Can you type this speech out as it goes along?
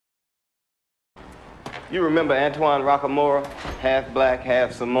You remember Antoine Rockamora? Half black,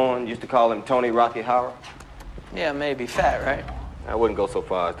 half Samoan. Used to call him Tony Rocky Howard. Yeah, maybe. Fat, right? I wouldn't go so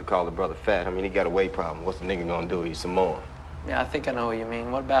far as to call the brother fat. I mean, he got a weight problem. What's the nigga gonna do? He's Samoan. Yeah, I think I know what you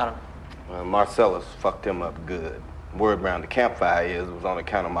mean. What about him? Marcellus fucked him up good. Word around the campfire is it was on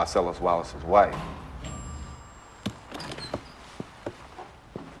account of Marcellus Wallace's wife.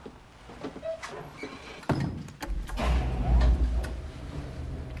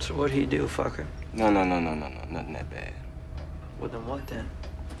 So what'd he do, fucker? No, nothing that bad. Well, then what then?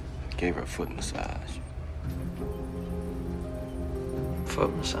 Gave her a foot massage.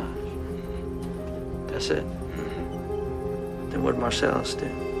 Foot massage. That's it? Mm-hmm. Then what'd Marcellus do?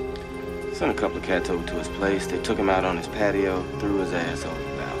 Sent a couple of cats over to his place. They took him out on his patio, threw his ass over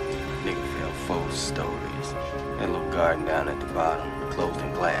the balcony. Nigga fell 4 stories. That little garden down at the bottom, closed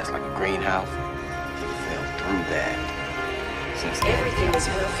in glass like a greenhouse. He fell through that. Since then, everything is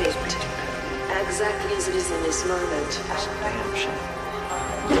perfect. Exactly as it is in this moment. That's a damn shame.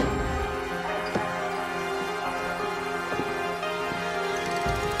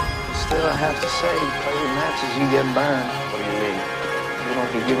 Still, I have to say, you play with matches, you get burned. What do you mean? You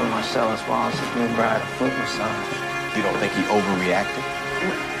don't be giving Marcellus Wallace's new bride a foot massage. You don't think he overreacted?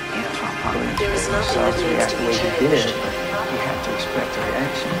 Yeah, that's why I'm probably going to Marcellus react the way he did, but you have to expect a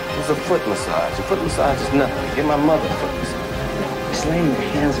reaction. It was a foot massage. A foot massage is nothing. Give my mother a foot massage. It's laying your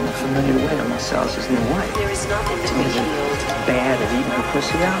hands in a familiar way on Marcellus' new wife. There is nothing to be healed. Bad at eating her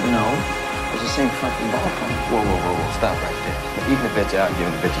pussy out? No. It's the same fucking ballpark. Whoa. Stop right there. Eating the bitch out,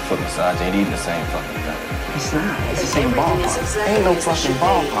 giving the bitch a foot massage ain't eating the same fucking thing. It's not. It's the same ballpark. Exactly ain't no fucking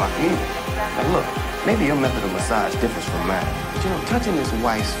ballpark either. Now look, maybe your method of massage differs from mine. But you know, touching this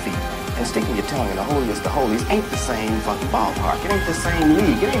wife's feet and sticking your tongue in the holiest of holies ain't the same fucking ballpark. It ain't the same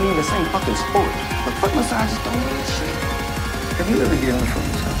league. It ain't even the same fucking sport. But foot massages don't mean shit. Have you ever given a foot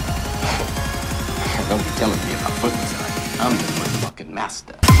massage? Don't be telling me about foot massage. I'm the motherfucking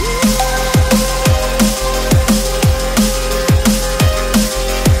master.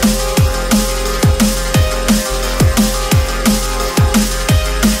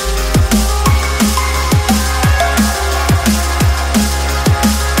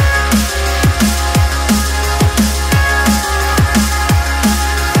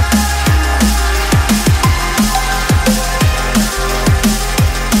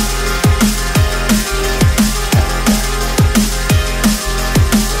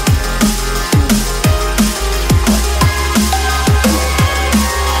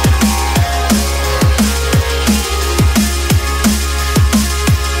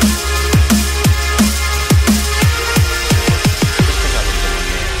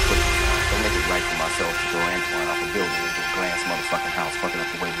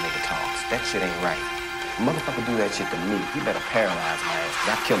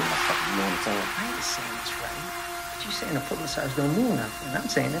 Don't mean nothing. I'm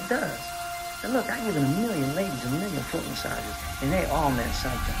saying it does. And look, I've given 1 million ladies 1 million foot massages, and they all meant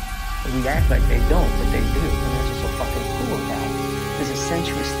something. But we act like they don't, but they do. And that's just so fucking cool about it. There's a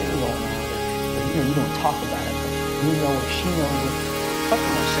sensuous thing going on where you don't talk about it, but you know it, she knows it.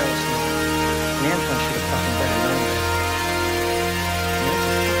 Fucking Marcellus knows it. And Antoine should have fucking better known that. And it's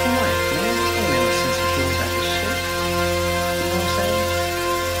a fucking life, man. This ain't ever since he feels like this shit. You know what I'm saying?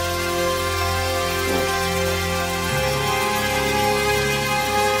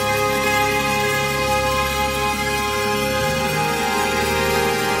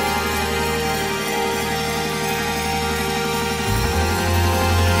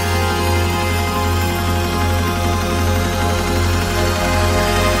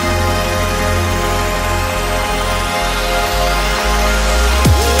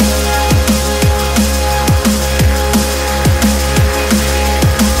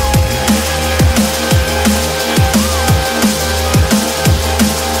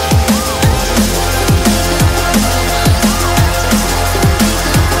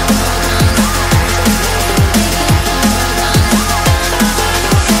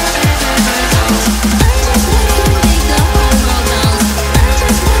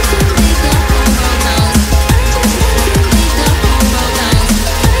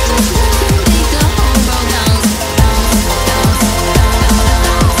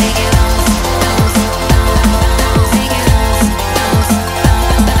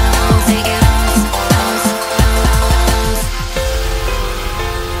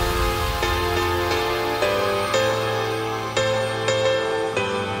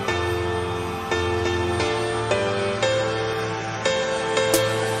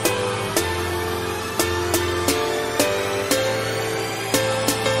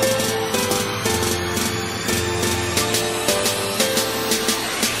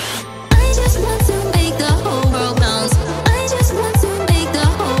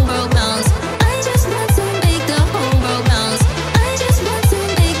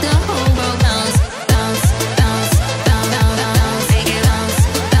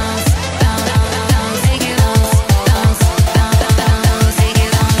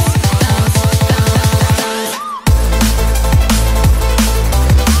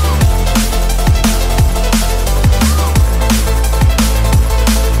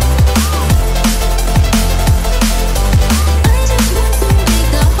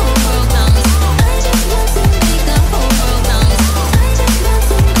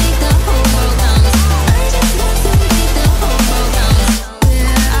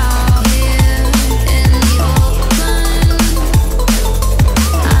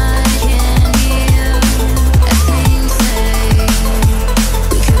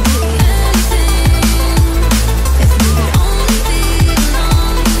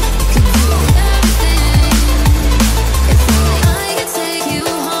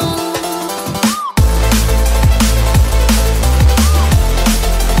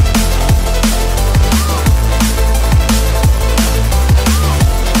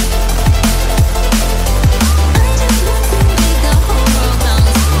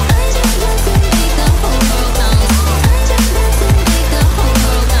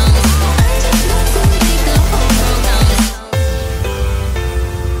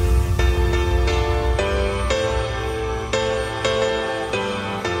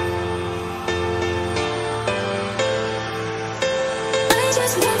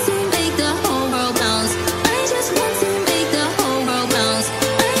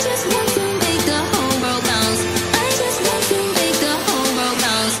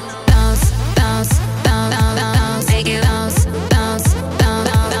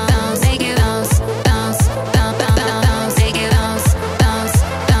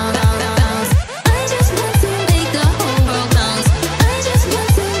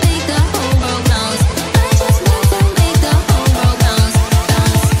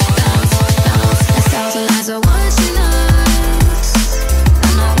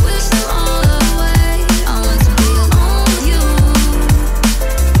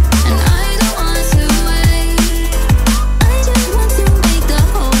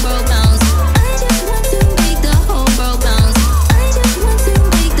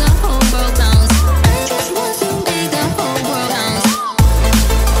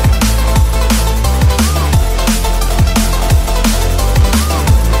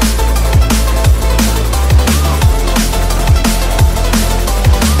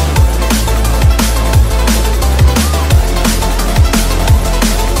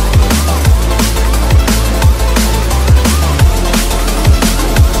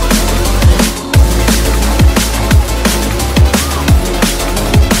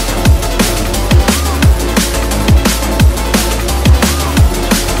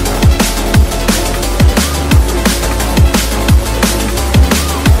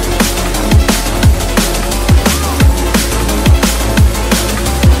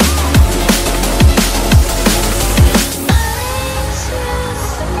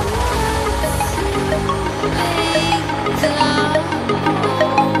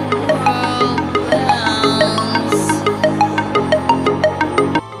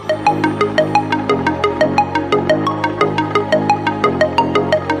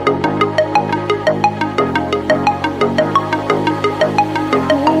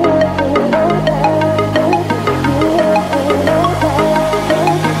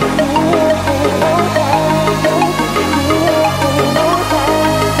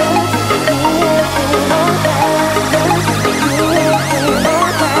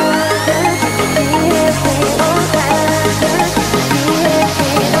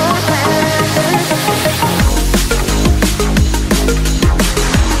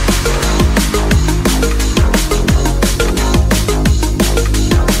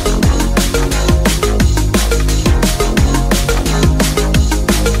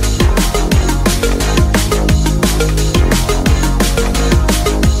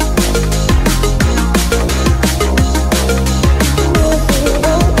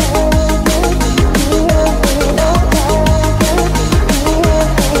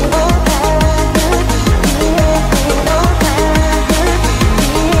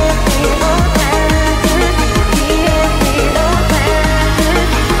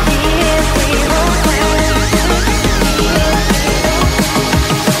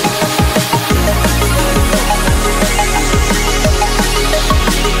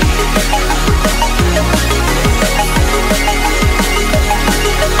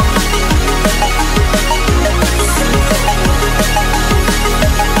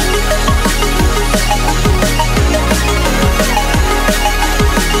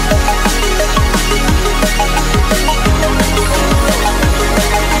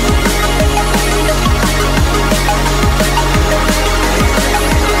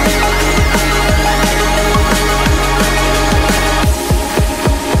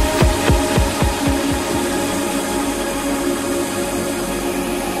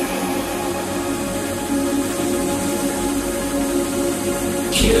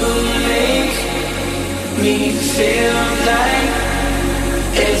 You make me feel like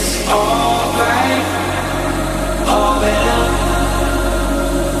it's alright, all better.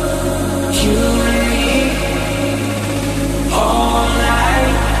 You and me, all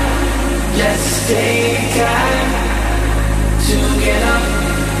night. Let's take time together.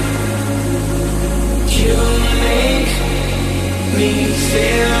 You make me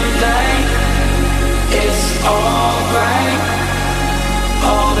feel like it's alright,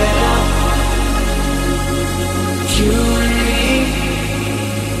 all better. You and me,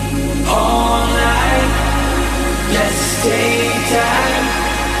 all night. Let's take time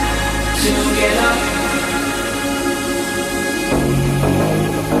together.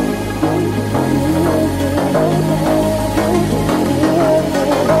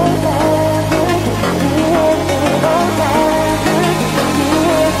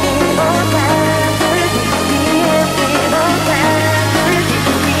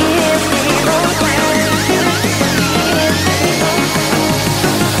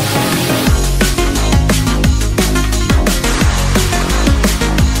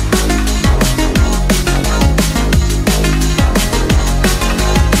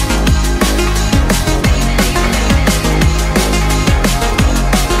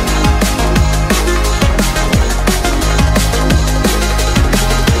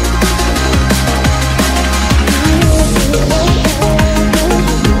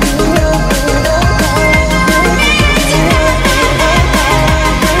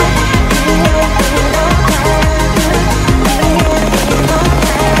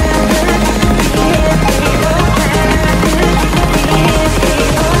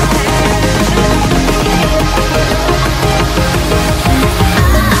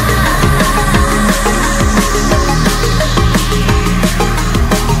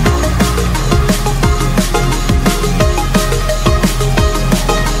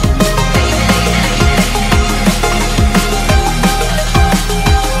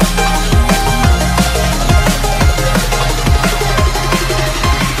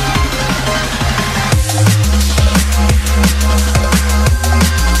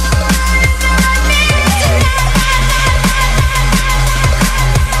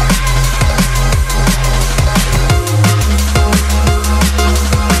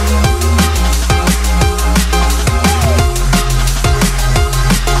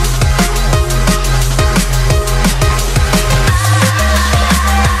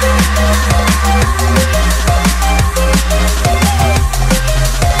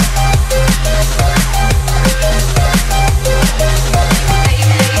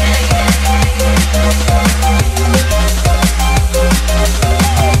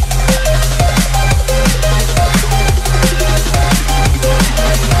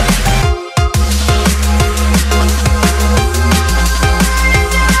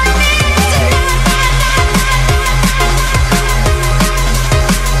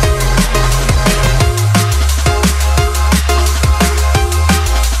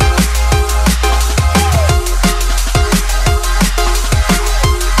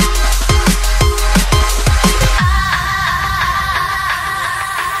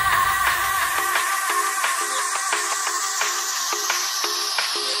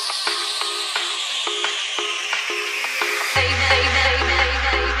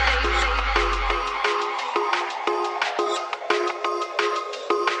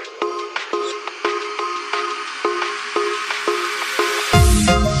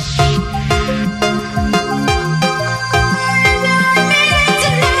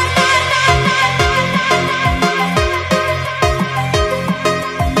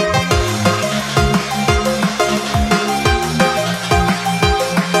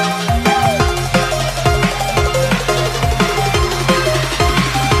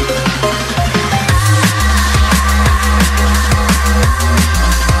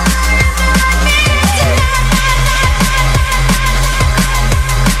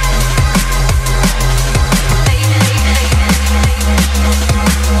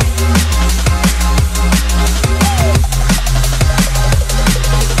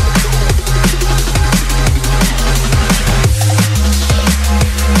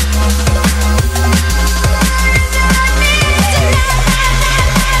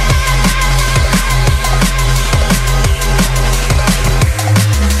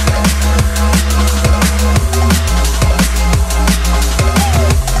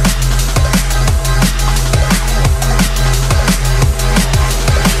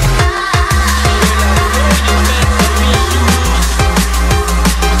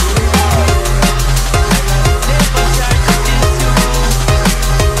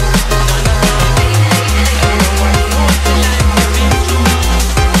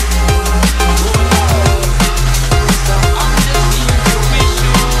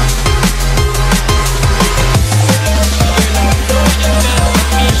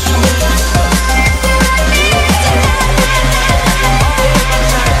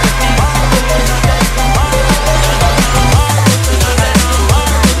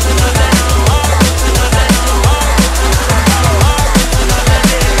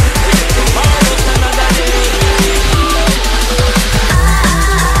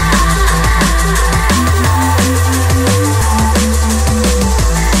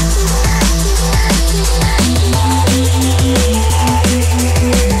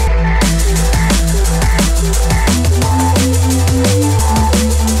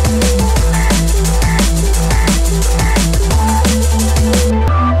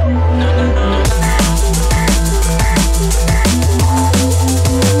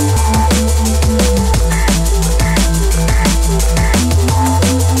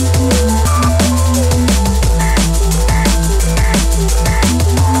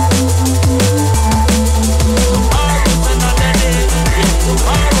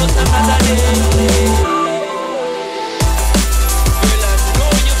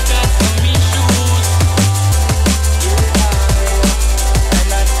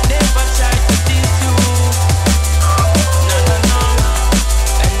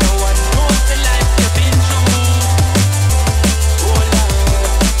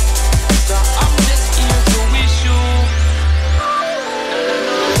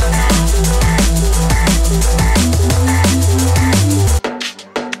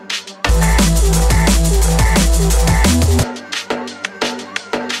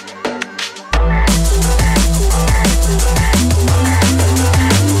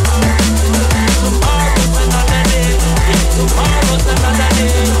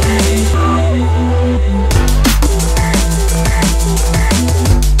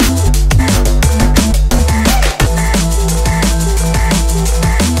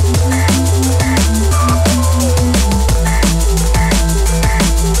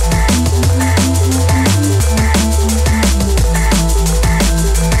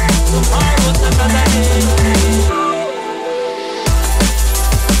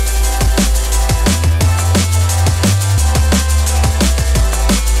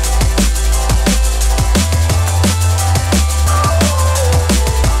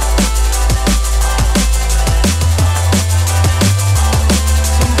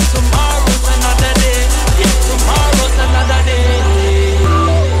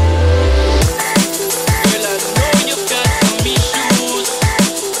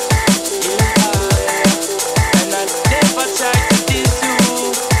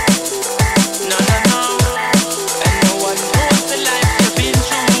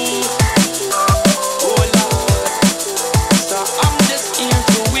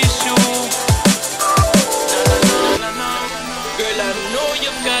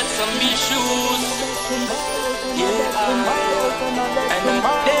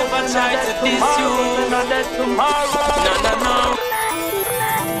 try to diss you. No.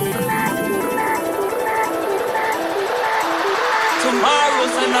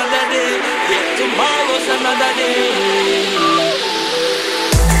 Tomorrow's another day. Yeah, tomorrow's another day.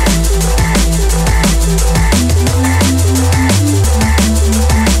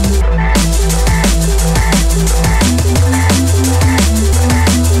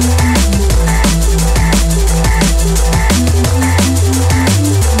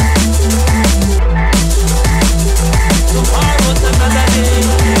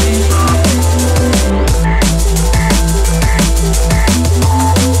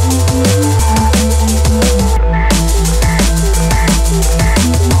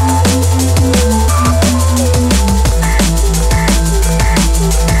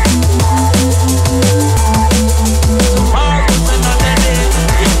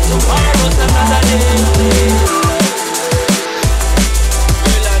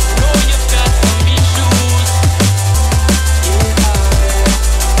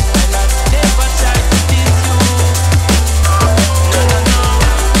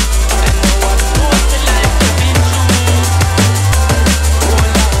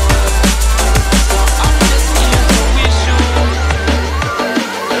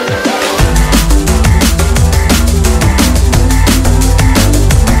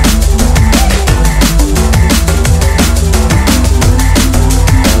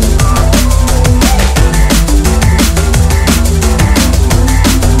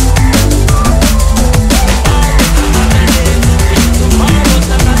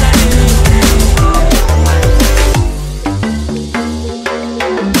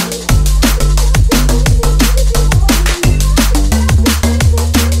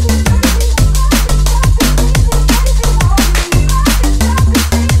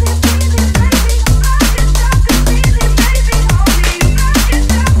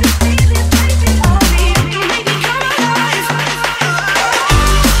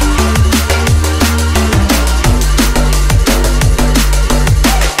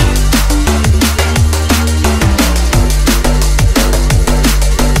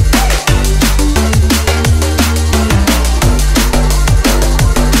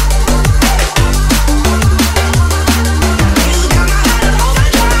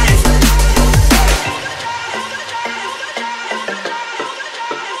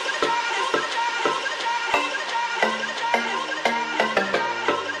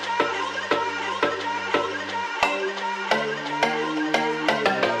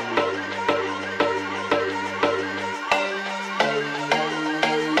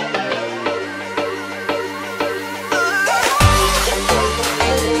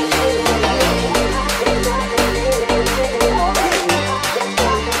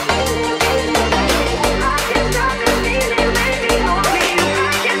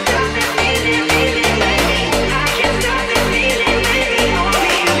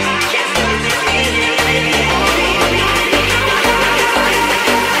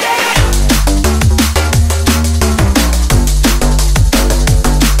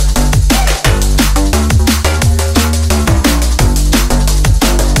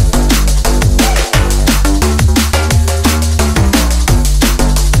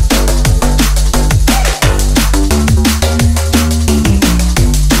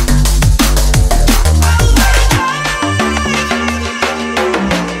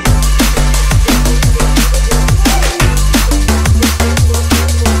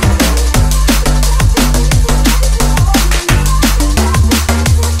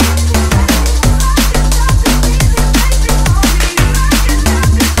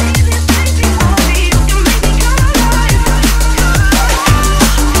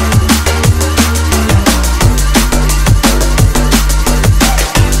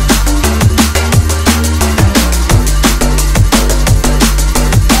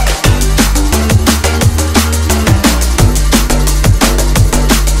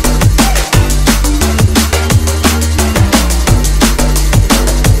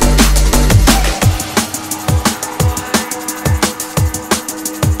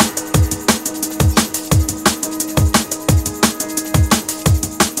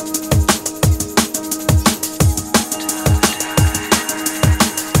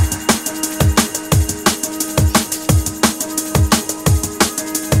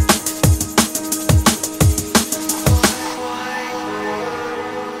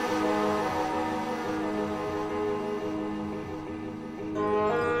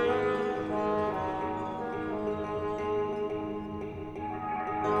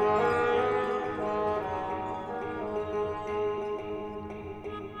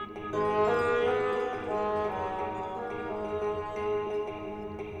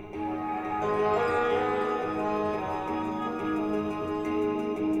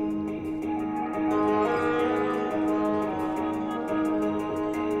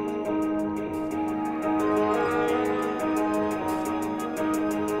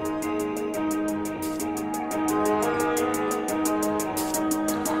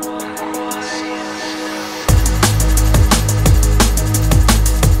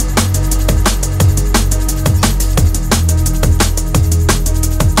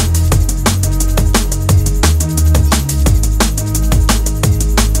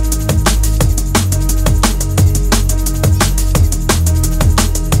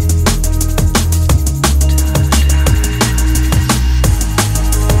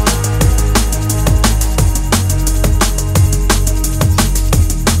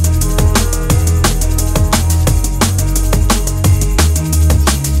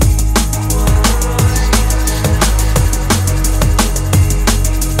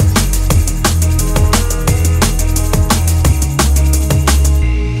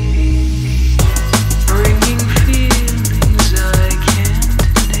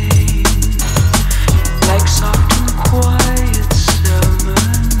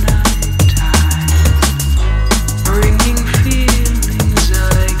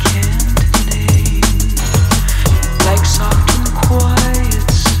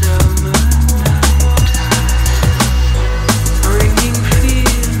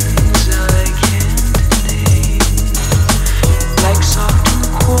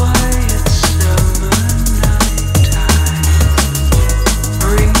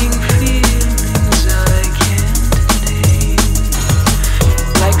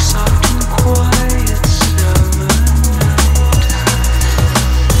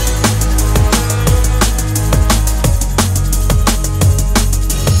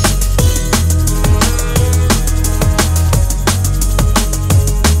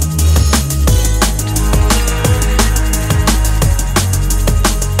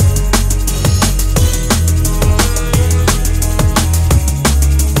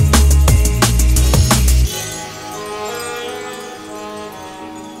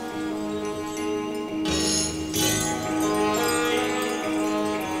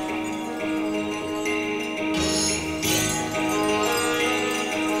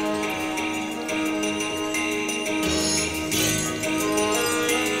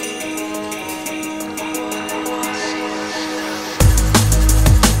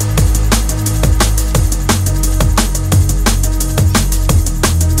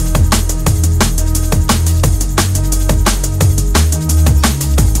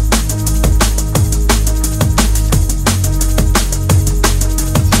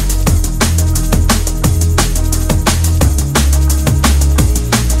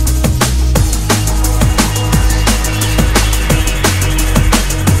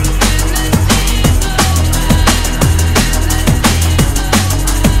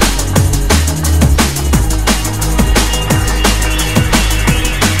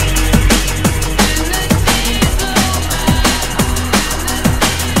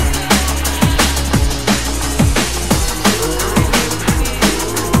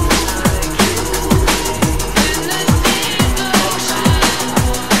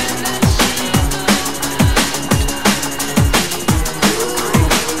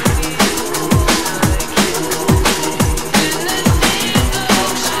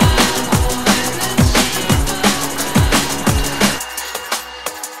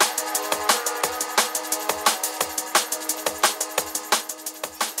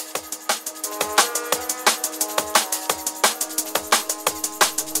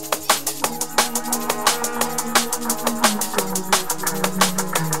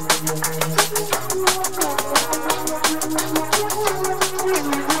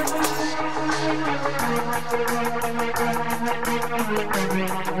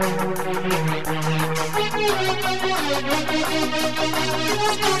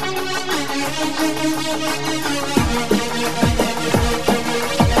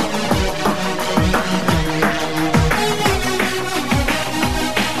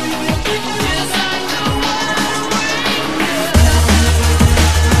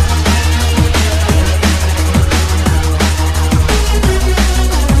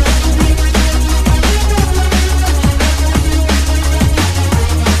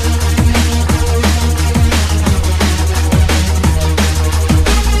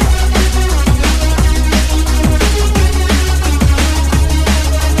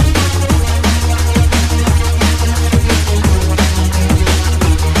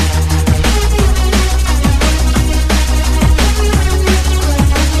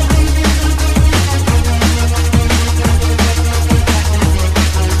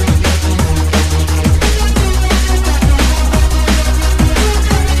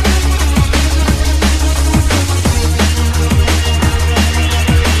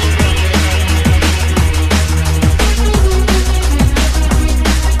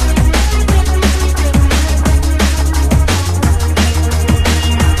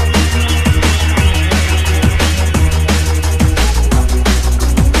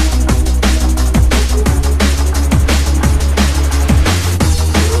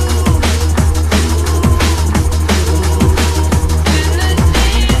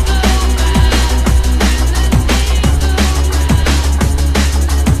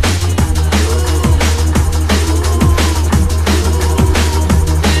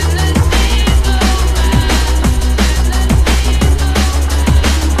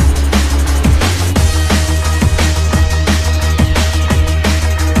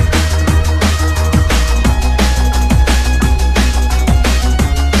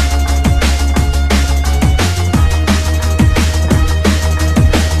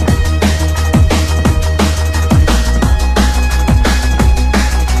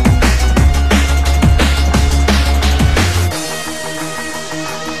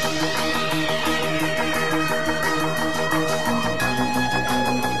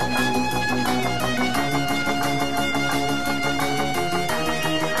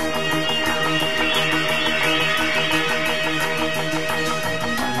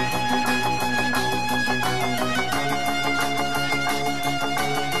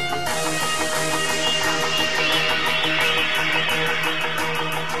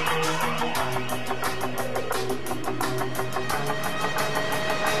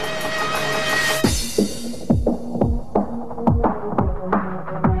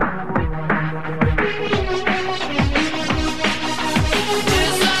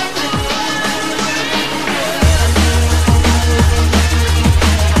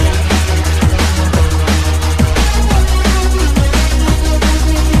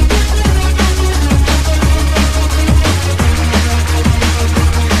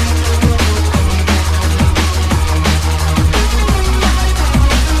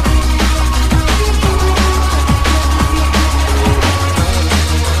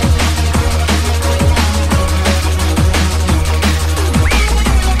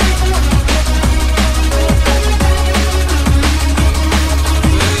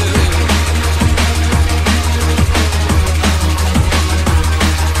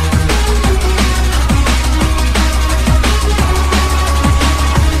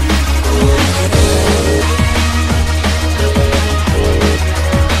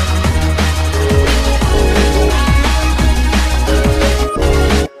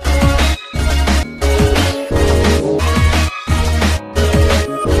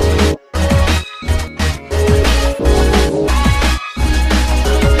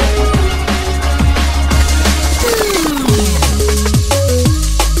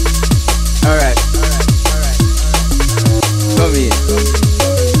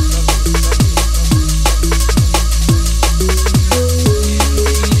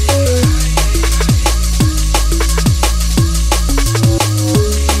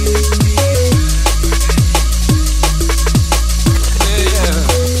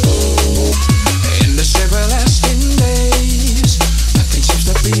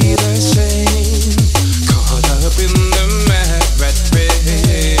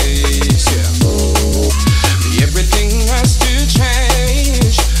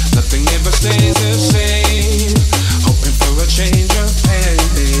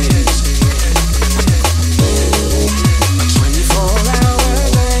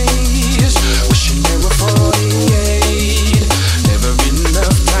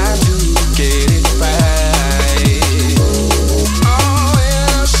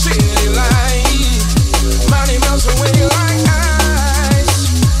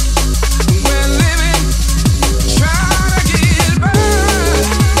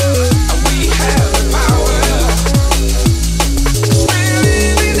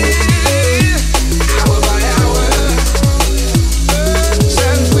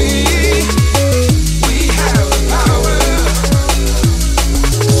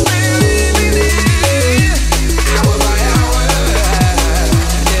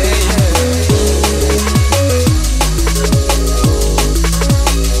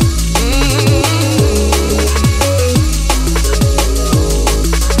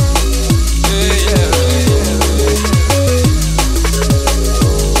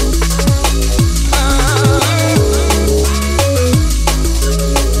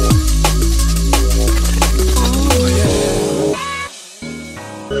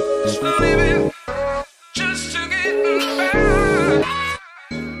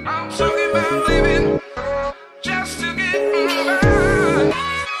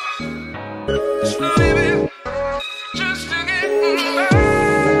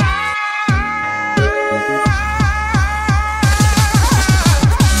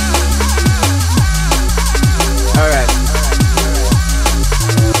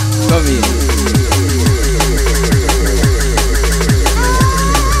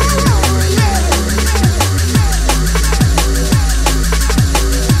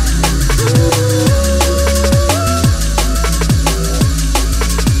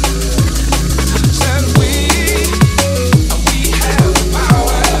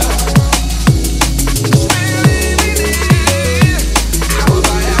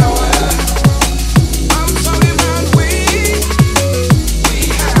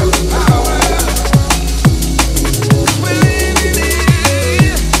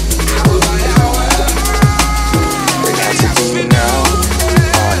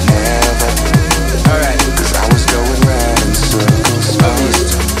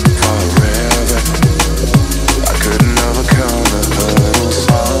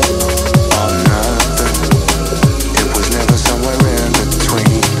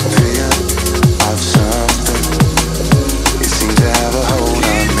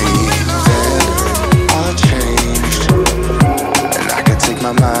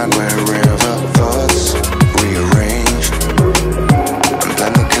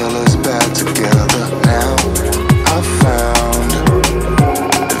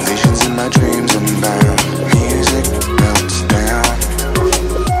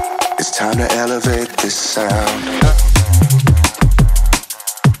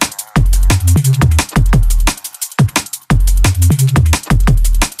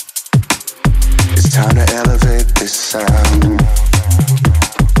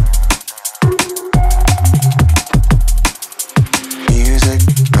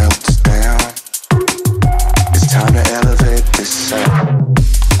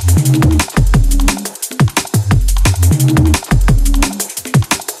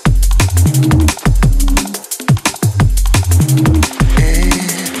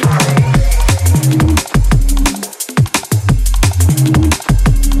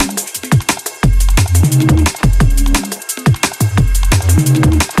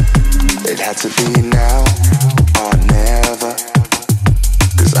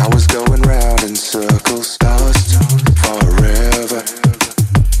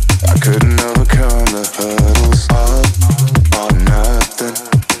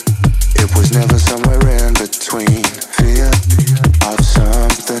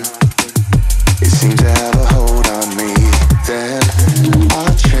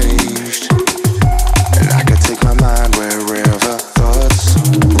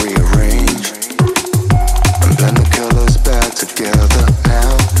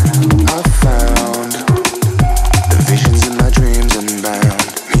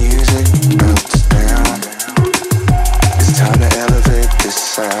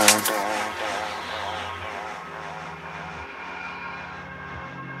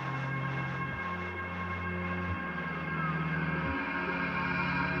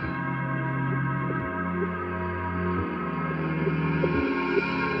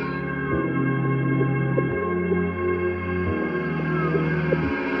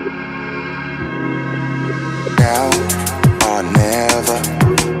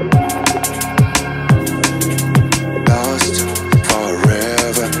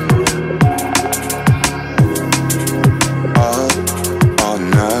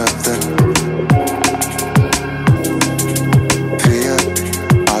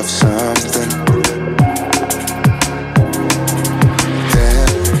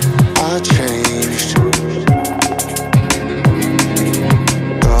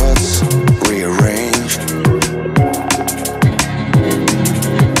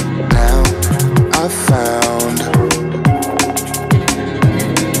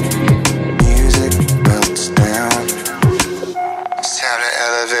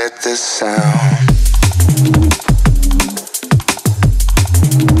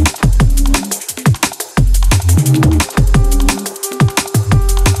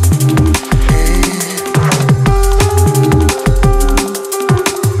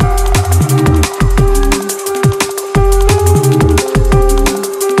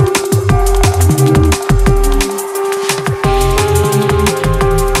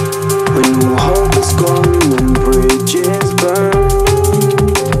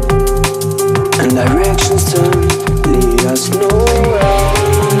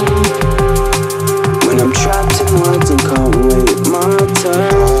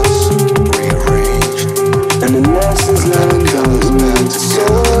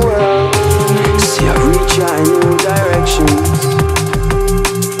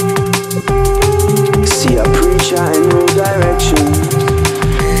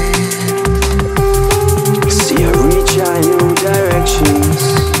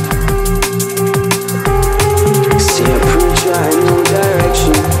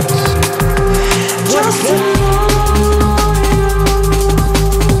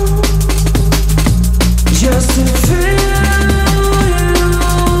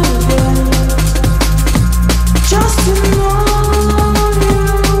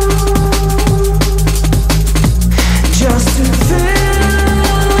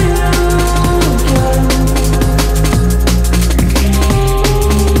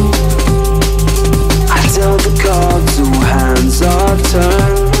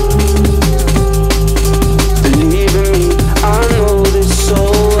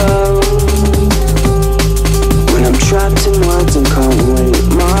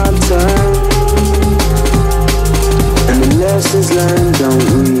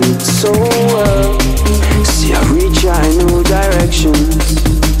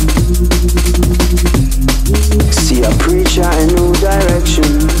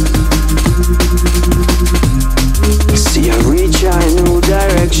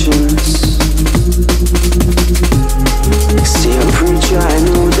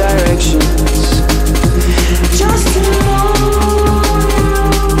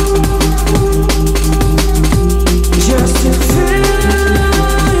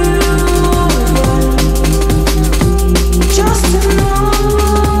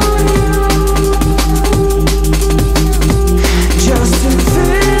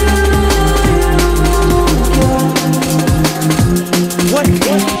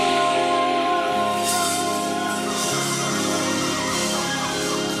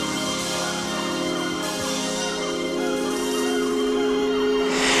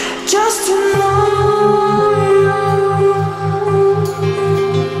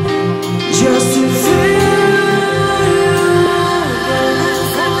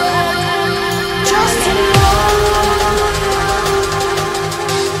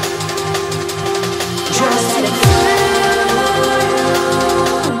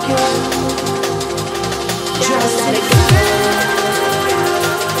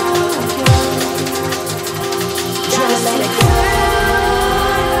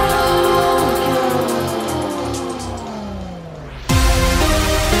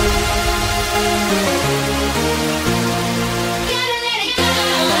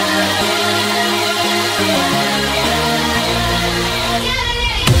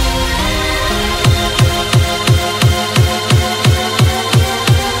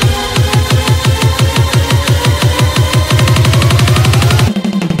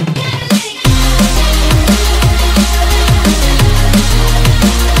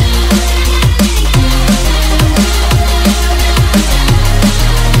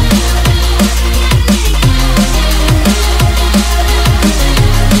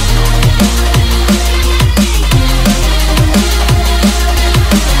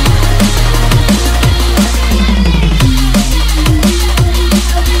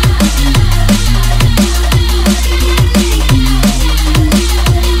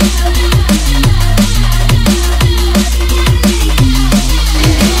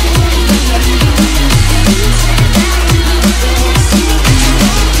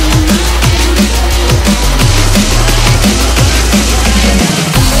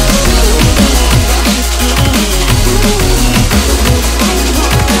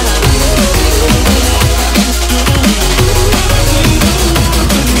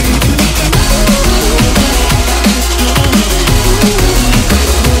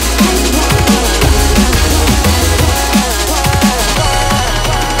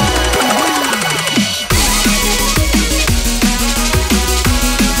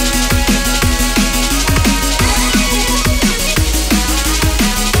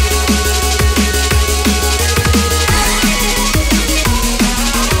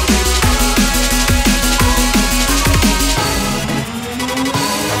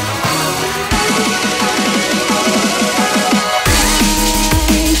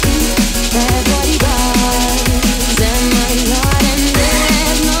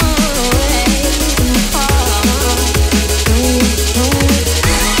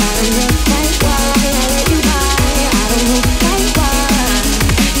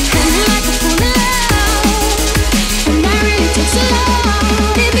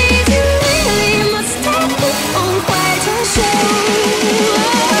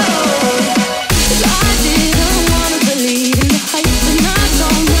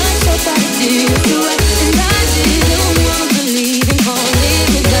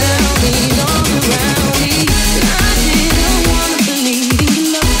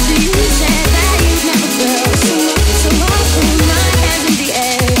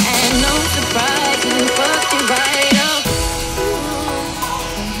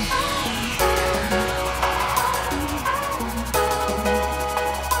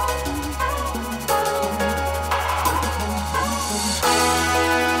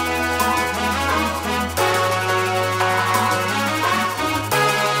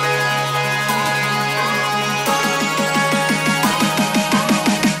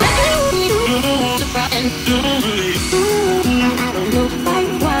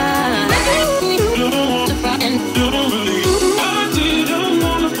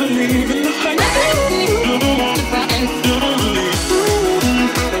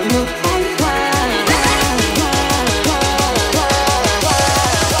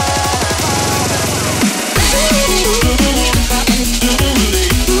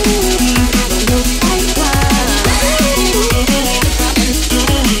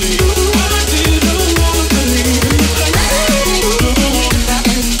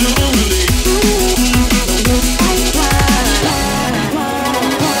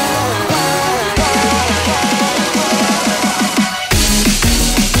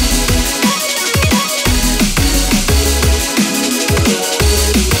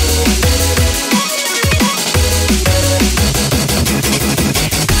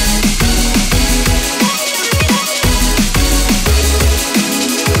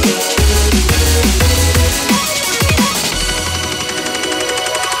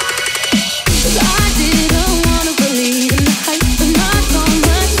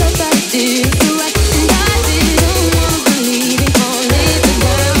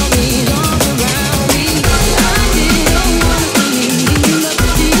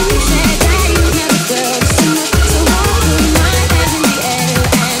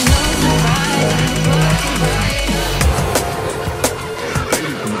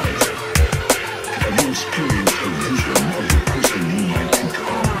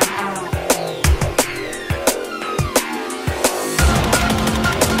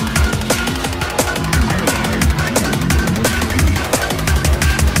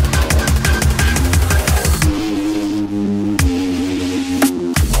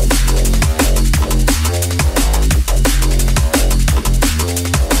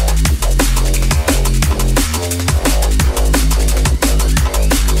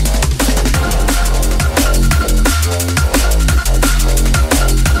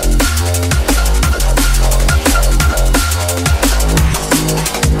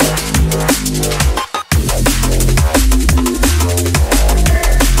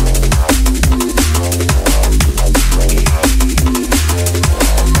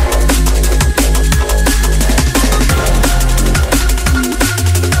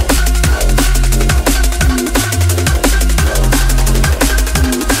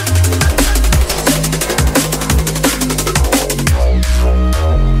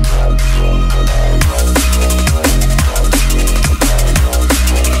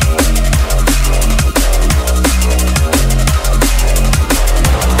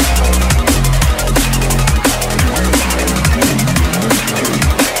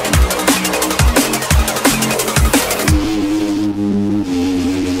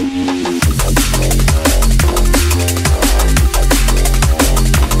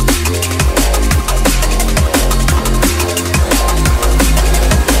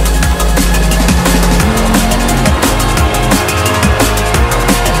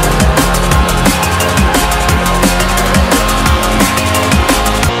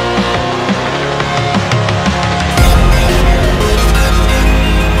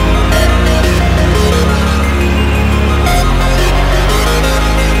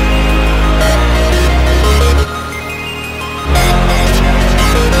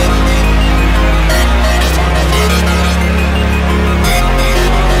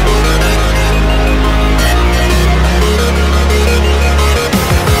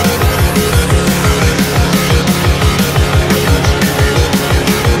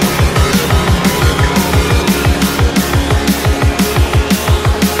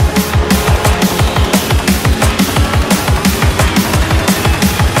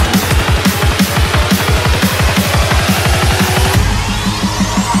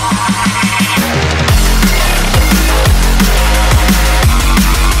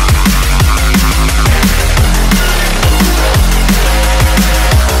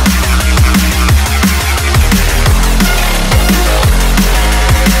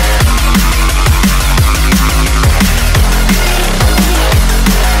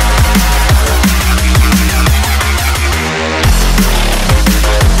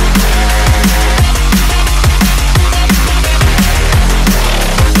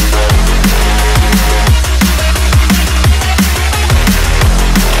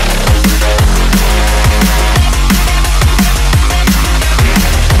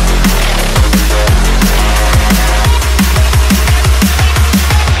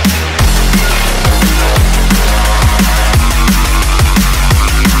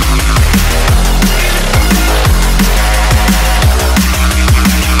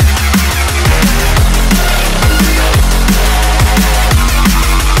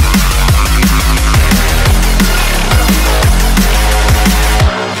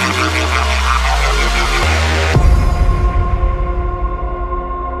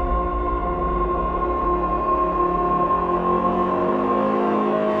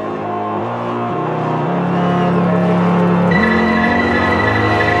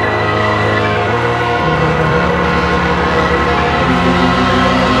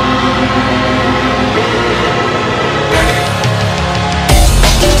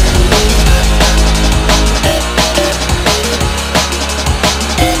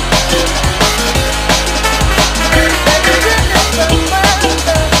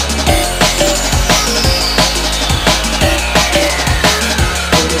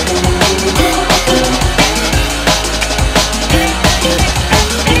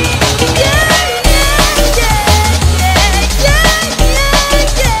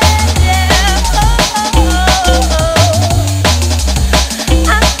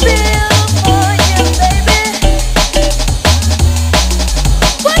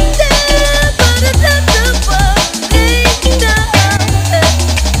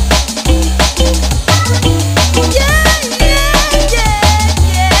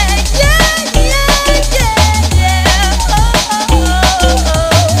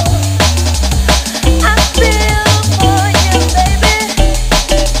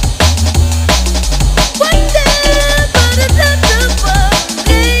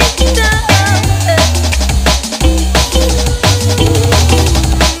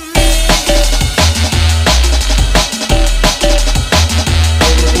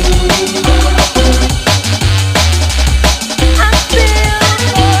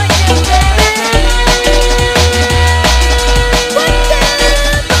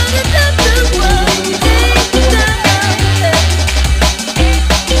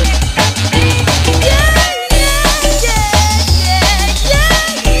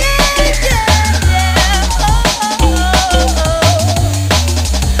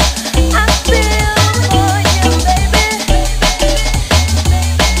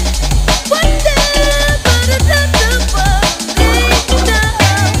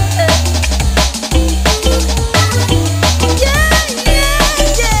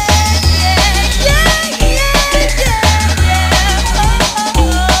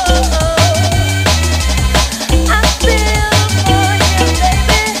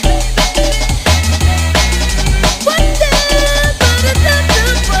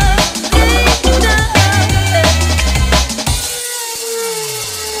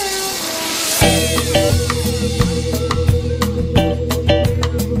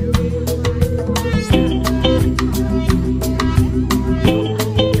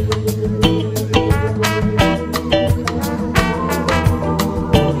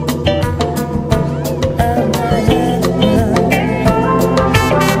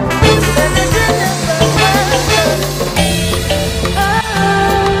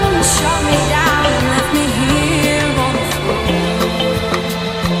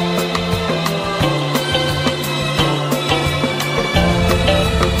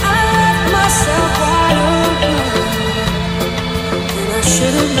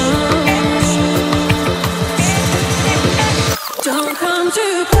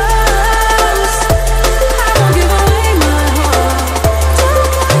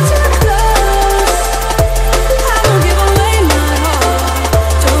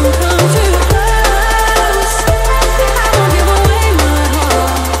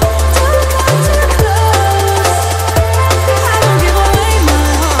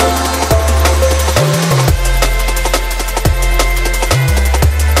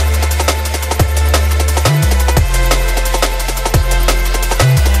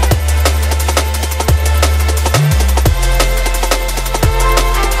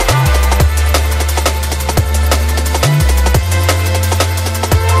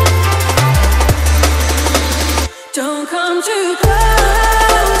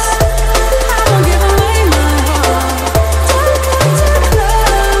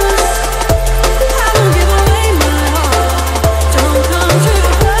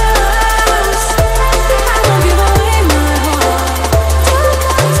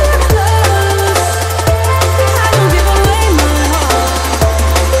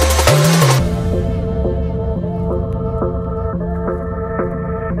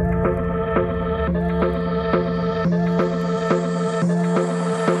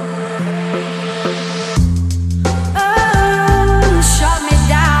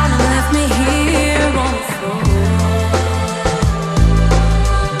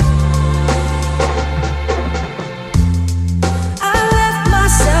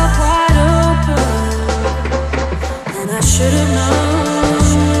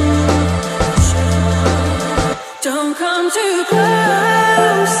 too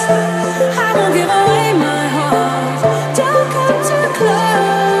close. I won't give away my heart. Don't come too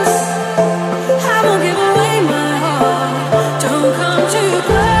close. I won't give away my heart. Don't come too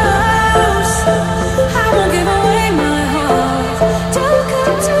close. I won't give away my heart. Don't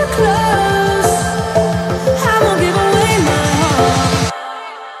come too close. I won't give away my heart.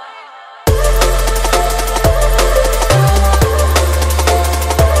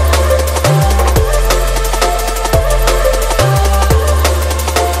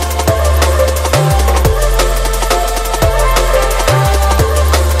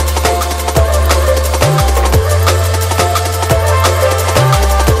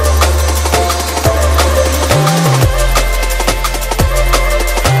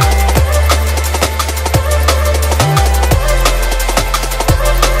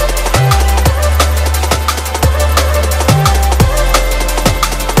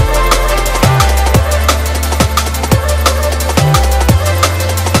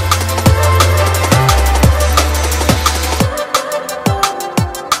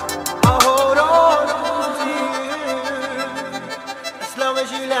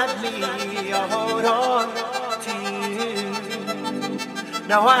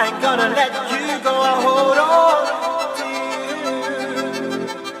 Now I ain't gonna let you go, I'll hold on to you.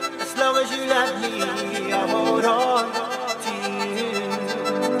 As long as you let me, I'll hold on to you.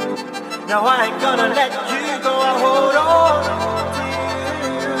 Now I ain't gonna let you go, I'll hold on to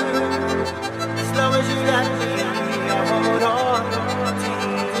you. As long as you let me, I'll hold on to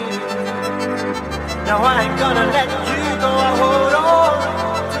you. Now I ain't gonna let you go, I'll hold on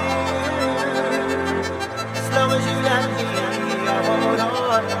to you. As long as you let me, I'll hold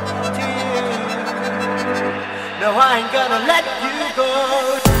on to you. No, I ain't gonna let you go.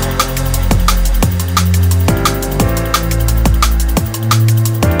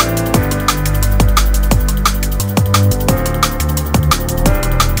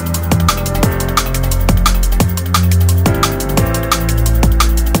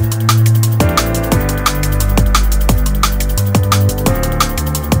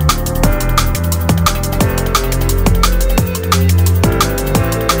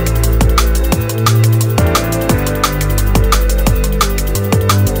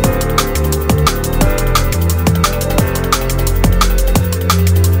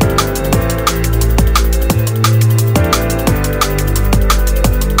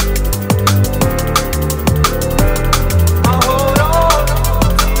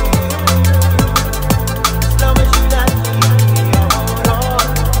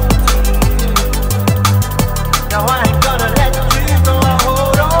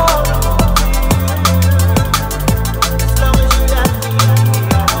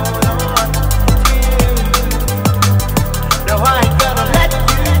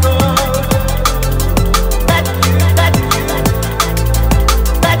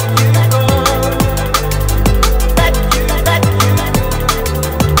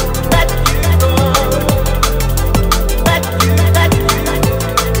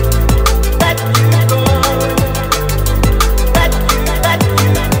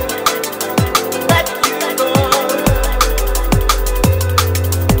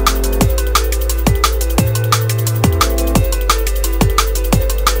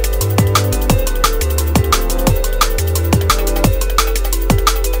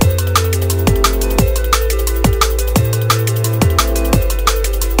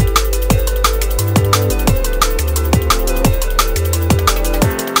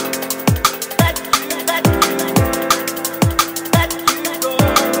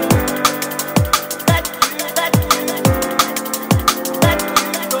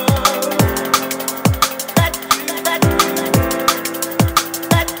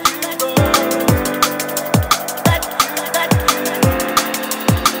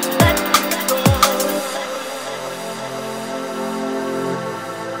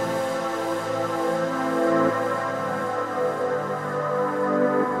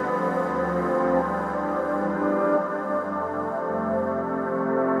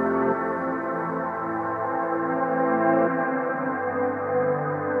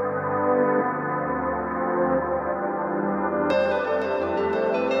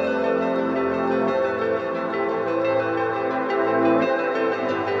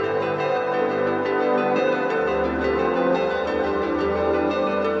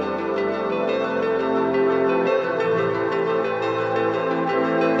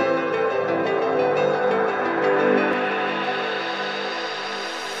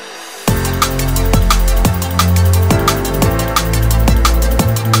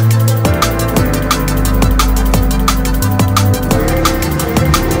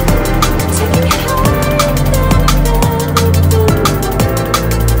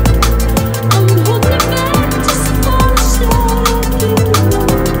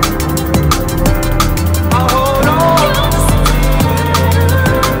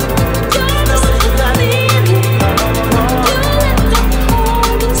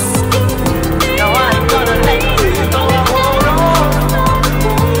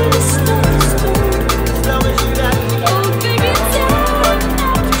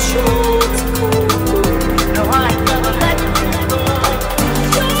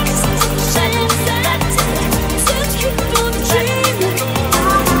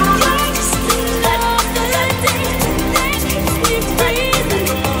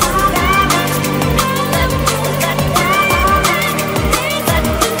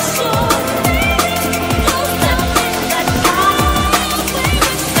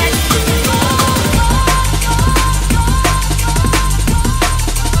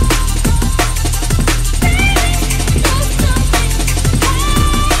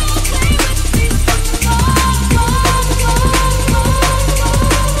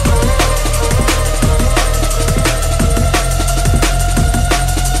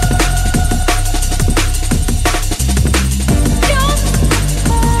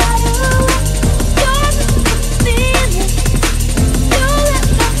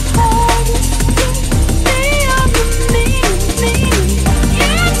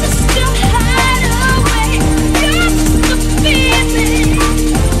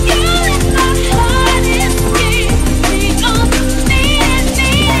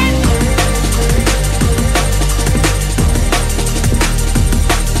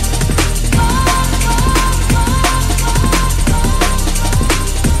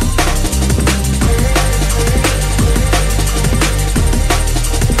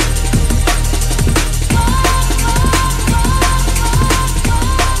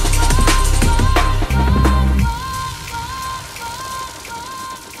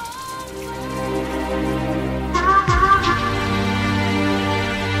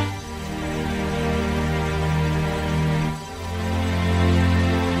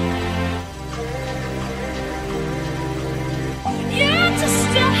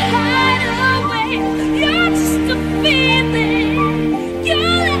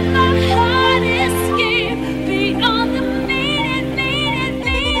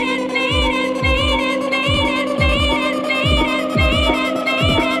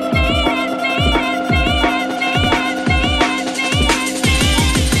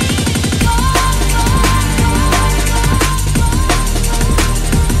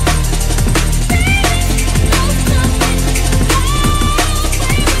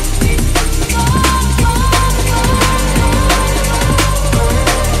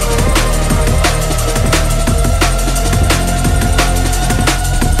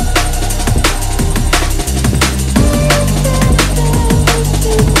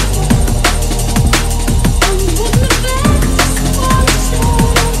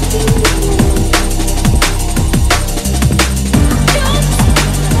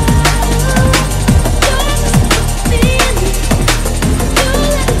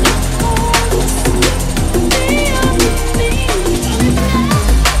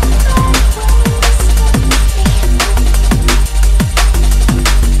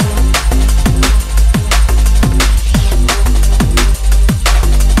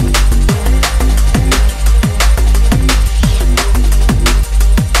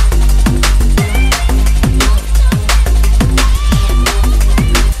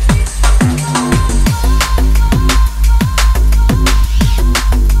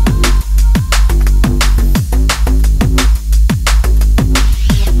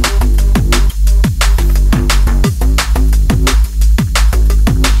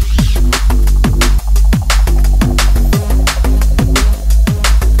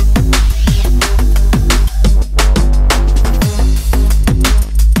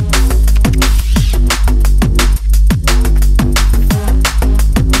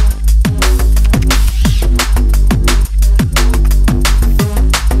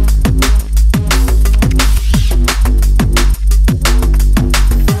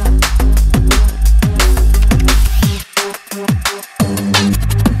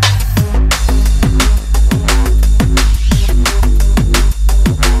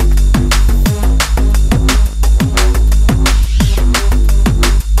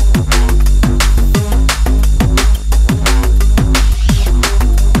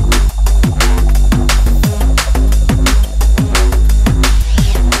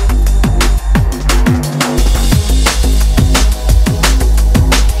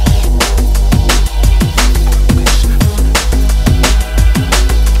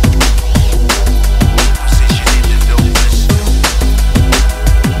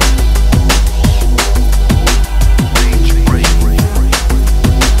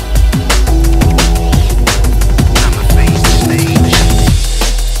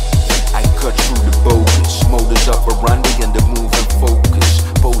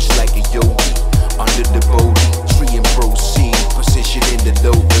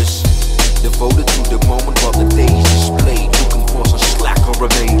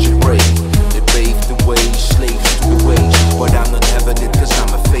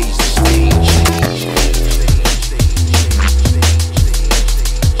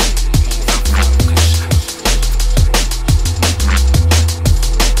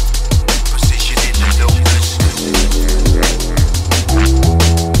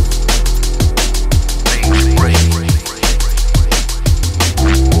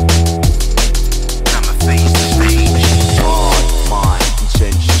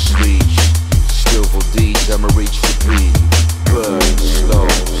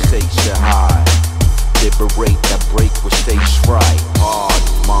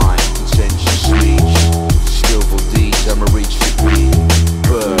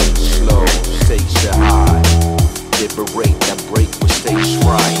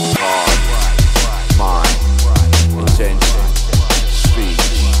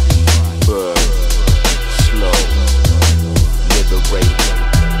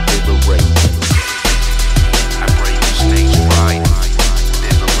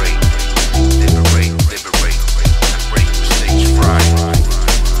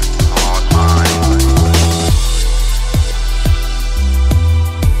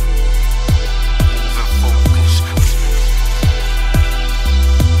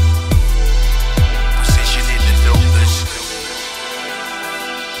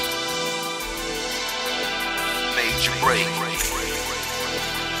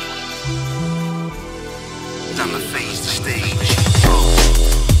 I'ma face the stage.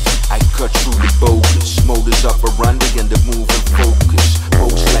 I cut through the bogus, modus operandi and the moving focus.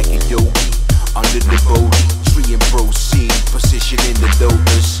 Pose like a yogi, under the body, tree and proceed, position in the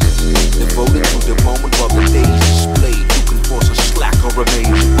dotus. Devoted to the moment while the days displayed. You can force a slack or a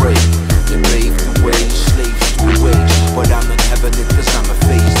major break. And pave the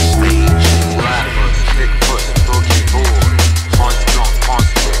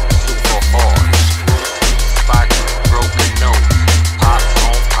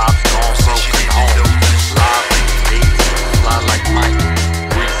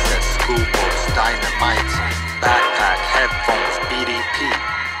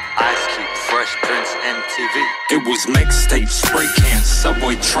MTV. It was mixtapes, spray cans,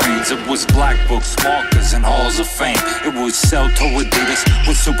 subway trains. It was black books, markers, and halls of fame. It was sell-toe Adidas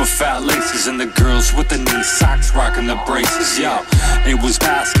with super fat laces, and the girls with the knee socks rocking the braces. Yo, it was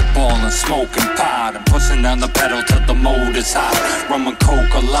basketball and smoking pot and pushing down the pedal till the motor's hot. Rum and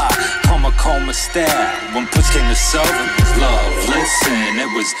coke a lot, coma style. When push came to shove, it was love. Listen,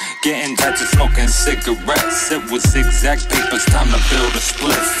 it was getting touched, smoking cigarettes. It was zigzag papers, time to build a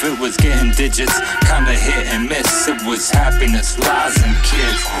spliff. It was getting digits, kinda hit and miss. It was happiness, lies, and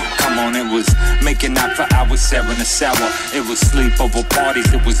kids. Come on, it was making out for hours, sharing a shower. It was sleepover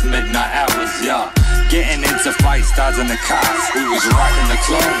parties, it was midnight hours, yeah. Getting into fights, dodging the cops. We was rocking the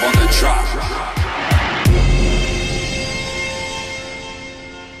club on the drop.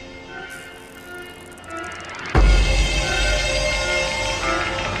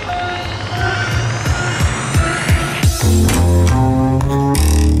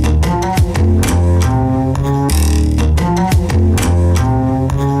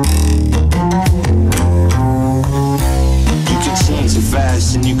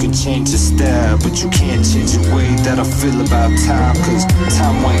 And you can change your style, but you can't change the way that I feel about time. Cause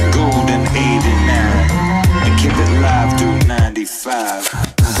time went gold in 89 and kept it live through 95.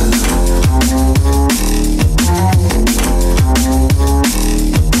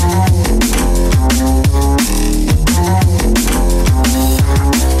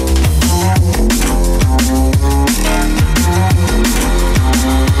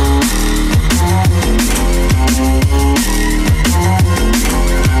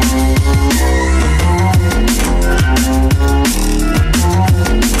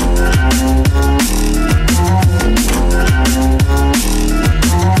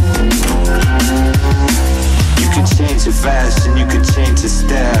 Fashion, you can change your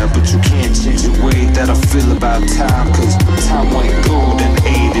style, but you can't change the way that I feel about time. Cause time went gold in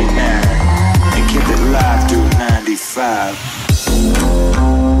 89 and kept it live through 95.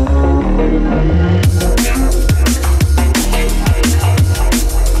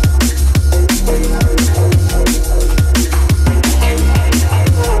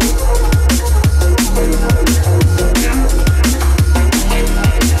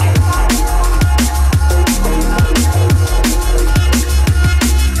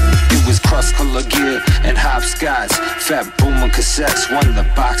 Fat boomer cassettes, one of the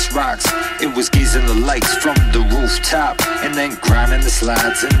box rocks. It was gazing the lights from the rooftop and then grinding the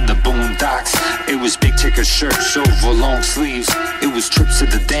slides in the boondocks. It was big ticker shirts over long sleeves. It was trips to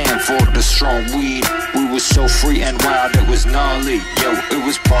the dam for the strong weed. We were so free and wild, it was gnarly. Yo, it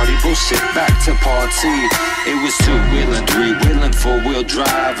was party bullshit, back to party. It was two-wheeling, three-wheeling, four-wheel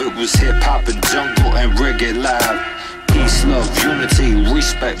drive. It was hip-hop and jungle and reggae live. Peace, love, unity,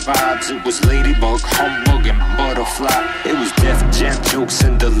 respect vibes. It was ladybug, humbug, and butterfly. It was Def Jam jokes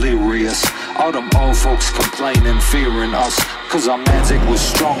and delirious. All them old folks complaining, fearing us, cause our magic was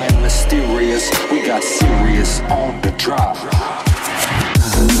strong and mysterious. We got serious on the drop.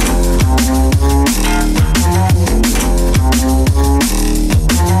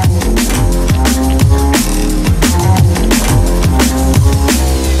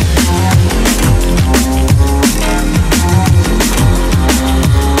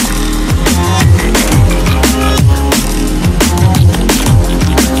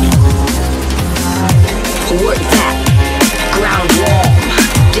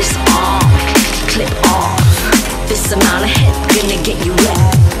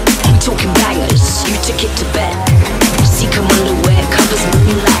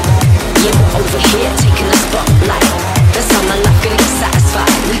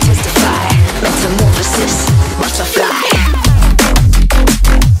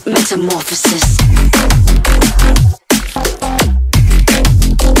 Metamorphosis.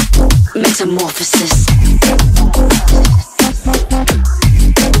 Metamorphosis.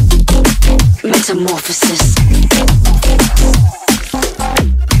 Metamorphosis.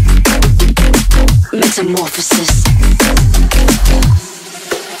 Metamorphosis.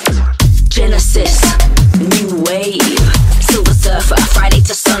 Genesis. New wave. Silver Surfer. Friday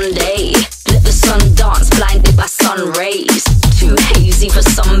to Sunday. Let the sun dance blinded by sun rays. Too hazy for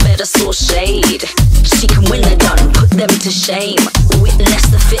some better source shade. She can win the gun, put them to shame. Witness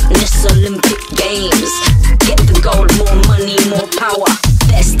the fitness Olympic games. Get the gold, more money, more power.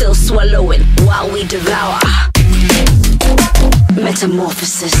 They're still swallowing while we devour.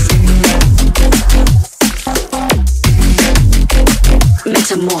 Metamorphosis.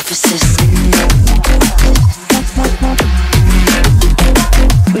 Metamorphosis.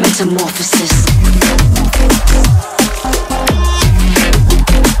 Metamorphosis.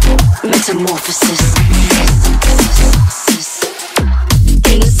 Metamorphosis.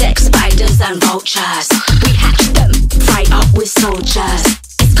 Insects, spiders, and vultures. We hatch them, fight up with soldiers.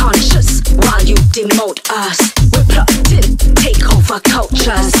 It's conscious while you demote us. We're plugged in, take over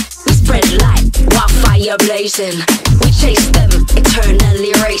cultures. We spread light while fire blazing. We chase them,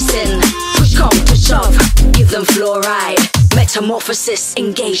 eternally racing. Push come to shove, give them fluoride. Metamorphosis,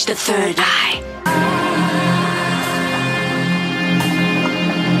 engage the third eye.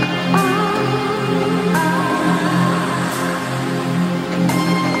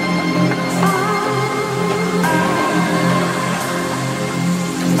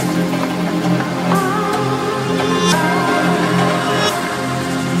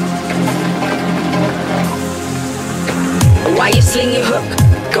 Why you sling your hook?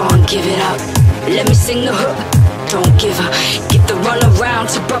 Go on, give it up. Let me sing the hook. Don't give up. Give the run around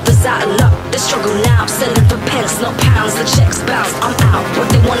to brothers out of luck. The struggle now, selling for pence, not pounds. The checks bounce. I'm out. What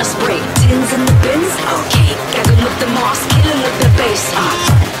they wanna spray? Tins in the bins? Okay. Gagging with the mask, killing with the bass.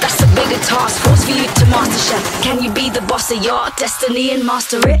 That's a bigger task. Force for you to master chef. Can you be the boss of your destiny and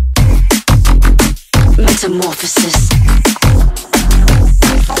master it? Metamorphosis.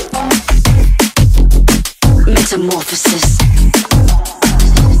 Metamorphosis.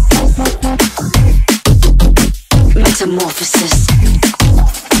 Metamorphosis.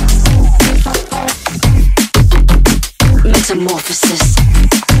 Metamorphosis.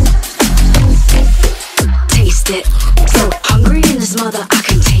 Taste it. So hungry in this mother, I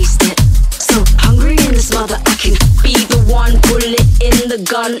can taste it. So hungry in this mother, I can be the one. Bullet in the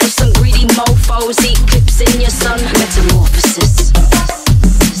gun. If some greedy mofos eat clips in your son. Metamorphosis.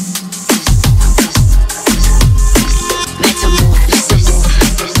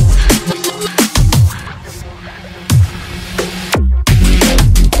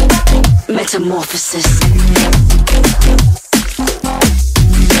 Metamorphosis.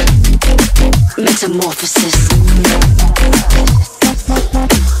 Metamorphosis.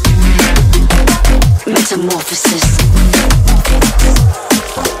 Metamorphosis.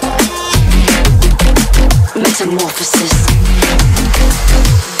 Metamorphosis.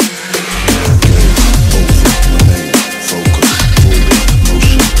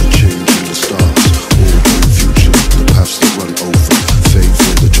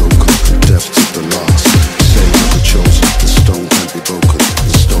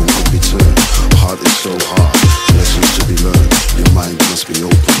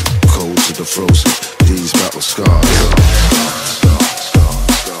 Frozen, these battle scars.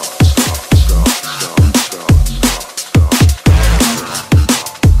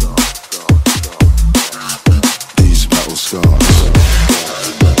 These battle scars.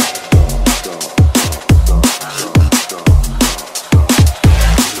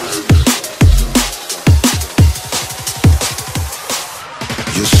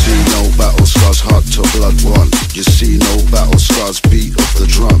 You see no battle scars, heart to blood one. You see no battle scars, beat of the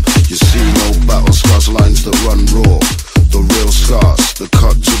drum. You see no battle scars, lines that run raw. The real scars, the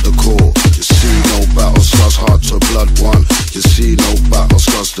cut to the core. You see no battle scars, heart to blood one. You see no battle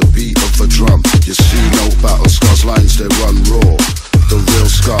scars, the beat of the drum. You see no battle scars, lines they run raw. The real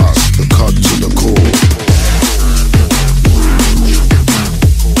scars, the cut to the core.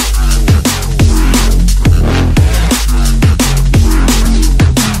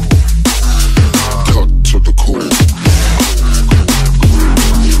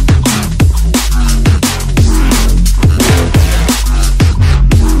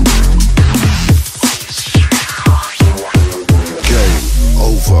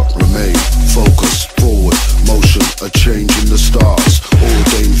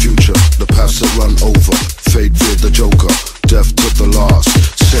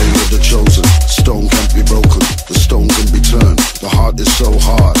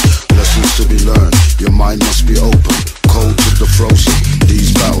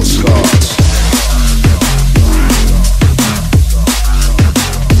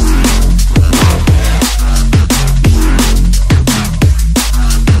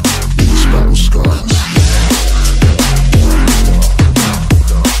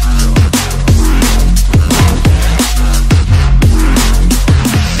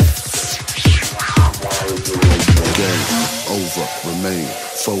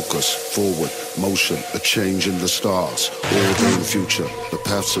 Change in the stars, ordained future, the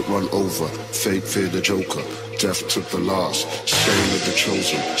paths that run over, fate, fear the joker, death took the last, saying of the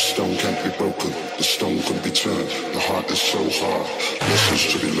chosen, stone can't be broken, the stone can be turned, the heart is so hard,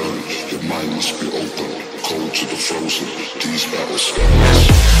 lessons to be learned, your mind must be open, cold to the frozen, these battle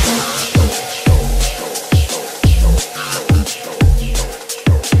scars.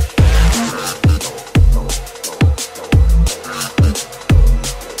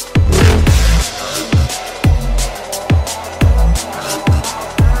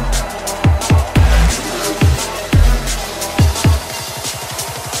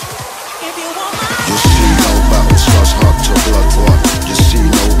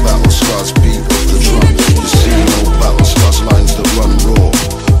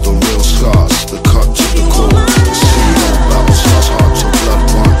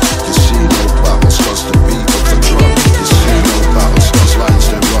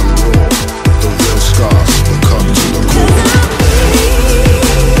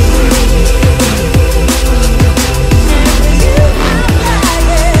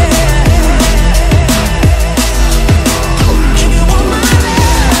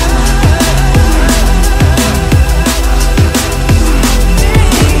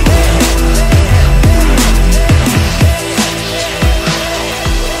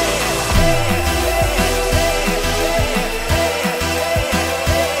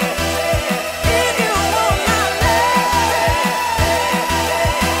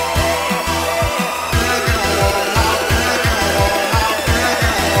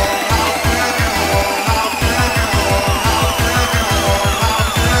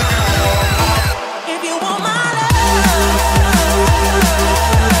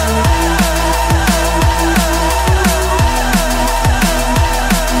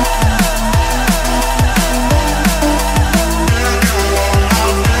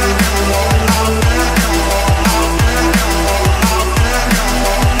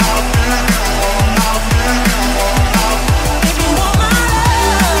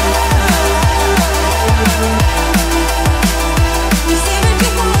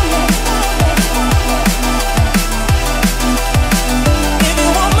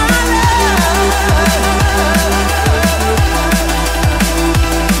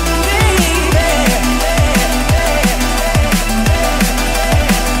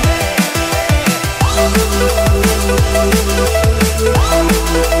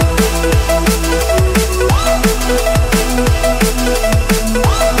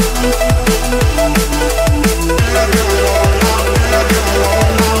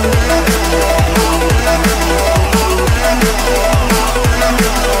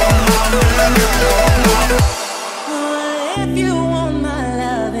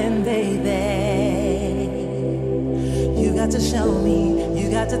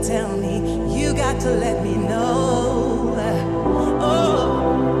 tell me, you got to let me know.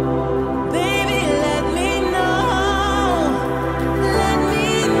 Oh, baby, let me know. Let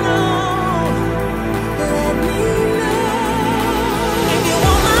me know. Let me know. If you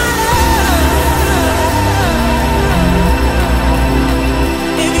want my love,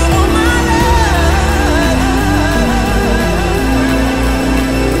 if you want my love,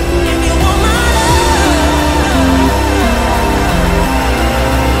 if you want my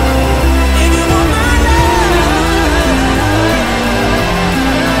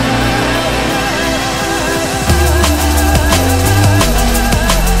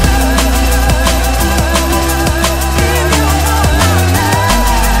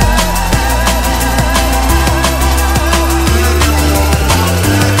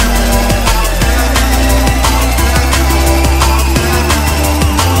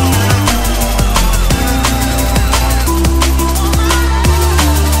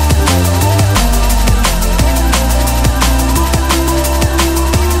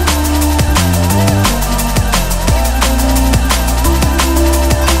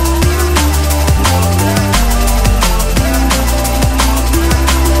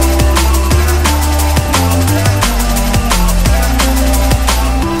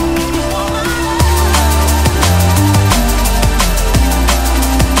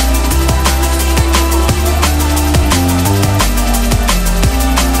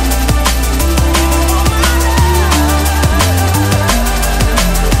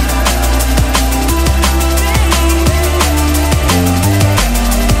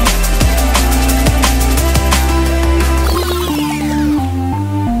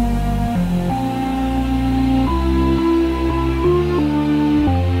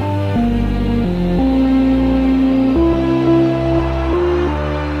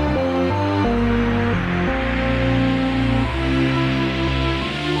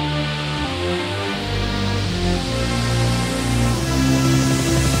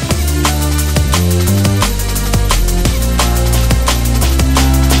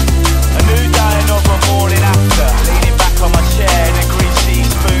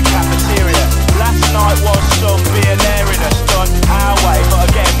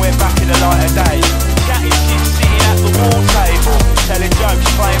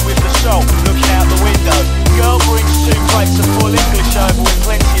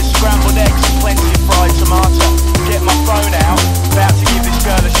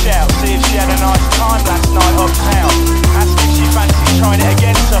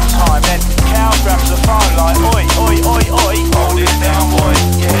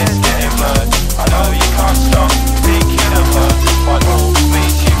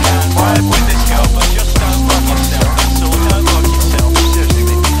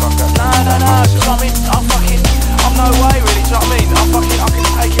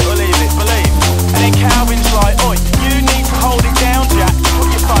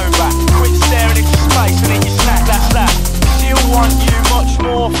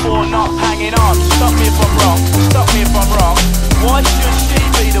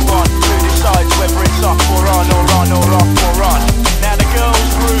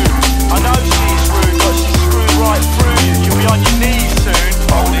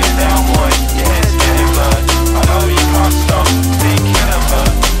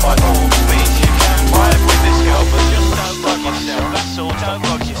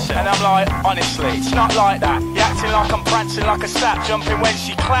honestly, it's not like that. You're acting like I'm prancing like a sap, jumping when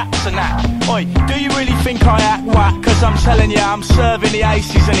she claps and that. Oi, do you really think I act whack? Cause I'm telling ya, I'm serving the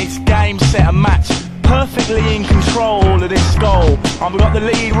aces and it's game, set and match. Perfectly in control of this goal. I've got the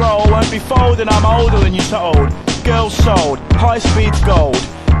lead role, won't be folding, I'm older than you told. Girls sold, high speed's gold.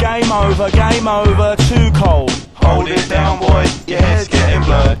 Game over, too cold. Hold it down, boy, your head's getting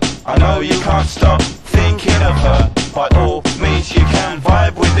blurred. I know you can't stop thinking of her. By all means you can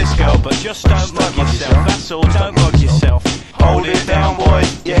vibe with this girl, but just don't bug yourself, that's all, don't bug yourself. Hold it down, boy,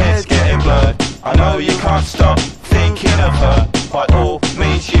 your head's getting blurred. I know you can't stop thinking of her. By all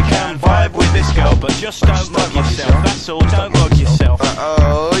means you can vibe with this girl, but just don't bug yourself, that's all, don't bug yourself.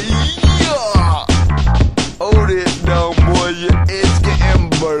 Oh yeah! Hold it down, boy, your head's getting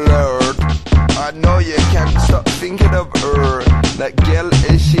blurred. I know you can't stop thinking of her. That girl,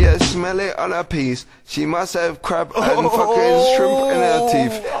 is she a smelly on her piece? She must have crab and fucking shrimp in her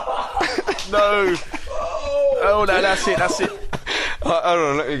teeth. No. Oh no, that's it, that's it. Hold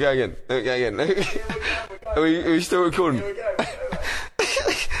on, let me go again. Are we still recording?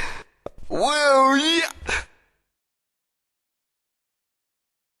 Well, yeah.